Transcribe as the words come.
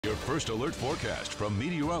your first alert forecast from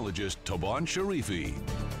meteorologist Taban Sharifi.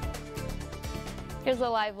 Here's a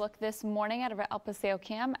live look this morning out of our El Paseo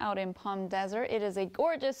Cam out in Palm Desert. It is a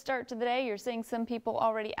gorgeous start to the day. You're seeing some people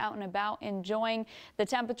already out and about enjoying the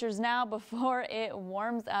temperatures now before it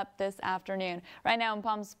warms up this afternoon. Right now in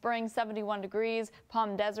Palm Springs, 71 degrees,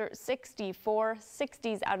 Palm Desert 64,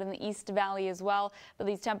 60s out in the East Valley as well. But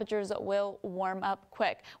these temperatures will warm up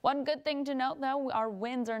quick. One good thing to note, though, our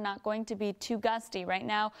winds are not going to be too gusty. Right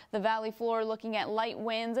now, the valley floor looking at light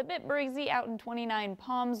winds, a bit breezy out in 29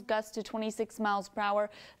 Palms, gusts to 26 miles per hour,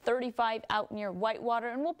 35 out near Whitewater,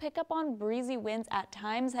 and we'll pick up on breezy winds at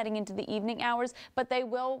times heading into the evening hours, but they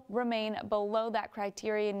will remain below that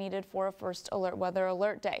criteria needed for a first alert weather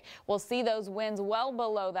alert day. We'll see those winds well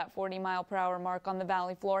below that 40-mile-per-hour mark on the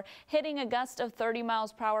valley floor, hitting a gust of 30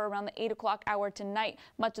 miles per hour around the 8 o'clock hour tonight.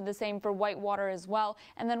 Much of the same for Whitewater as well,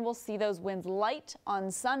 and then we'll see those winds light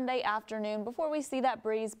on Sunday afternoon before we see that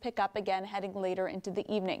breeze pick up again heading later into the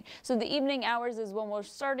evening. So the evening hours is when we're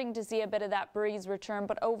starting to see a bit of that breeze return,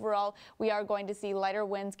 but overall we are going to see lighter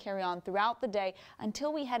winds carry on throughout the day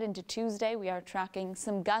until we head into Tuesday. We are tracking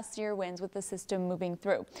some gustier winds with the system moving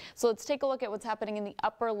through. So let's take a look at what's happening in the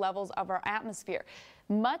upper levels of our atmosphere.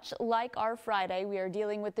 Much like our Friday, we are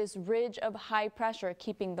dealing with this ridge of high pressure,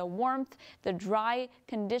 keeping the warmth, the dry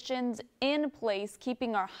conditions in place,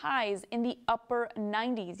 keeping our highs in the upper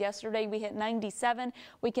 90s. Yesterday we hit 97.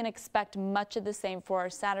 We can expect much of the same for our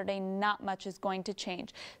Saturday. Not much is going to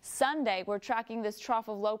change. Sunday, we're tracking this trough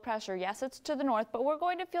of low pressure. Yes, it's to the north, but we're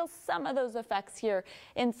going to feel some of those effects here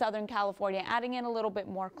in Southern California, adding in a little bit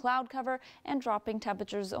more cloud cover and dropping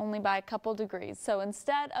temperatures only by a couple degrees. So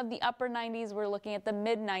instead of the upper 90s, we're looking at the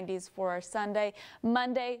mid-90s for our Sunday.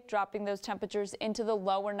 Monday, dropping those temperatures into the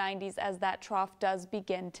lower 90s as that trough does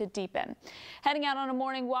begin to deepen. Heading out on a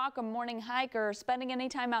morning walk, a morning hike, or spending any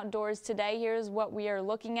time outdoors today, here's what we are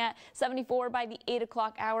looking at. 74 by the 8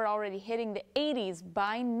 o'clock hour, already hitting the 80s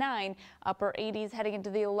by 9, upper 80s heading into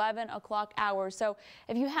the 11 o'clock hour. So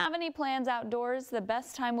if you have any plans outdoors, the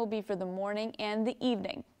best time will be for the morning and the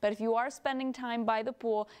evening. But if you are spending time by the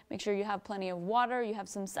pool, make sure you have plenty of water, you have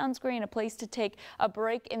some sunscreen, a place to take a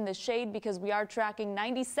break in the shade, because we are tracking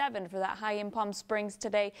 97 for that high in Palm Springs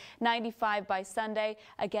today, 95 by Sunday.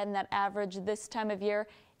 Again, that average this time of year,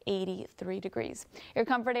 83 degrees. Your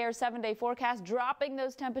Comfort Air 7-day forecast dropping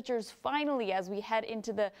those temperatures finally as we head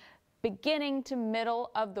into the beginning to middle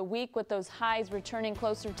of the week, with those highs returning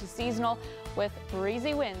closer to seasonal, with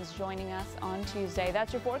breezy winds joining us on Tuesday.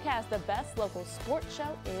 That's your forecast. The best local sports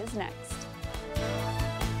show is next.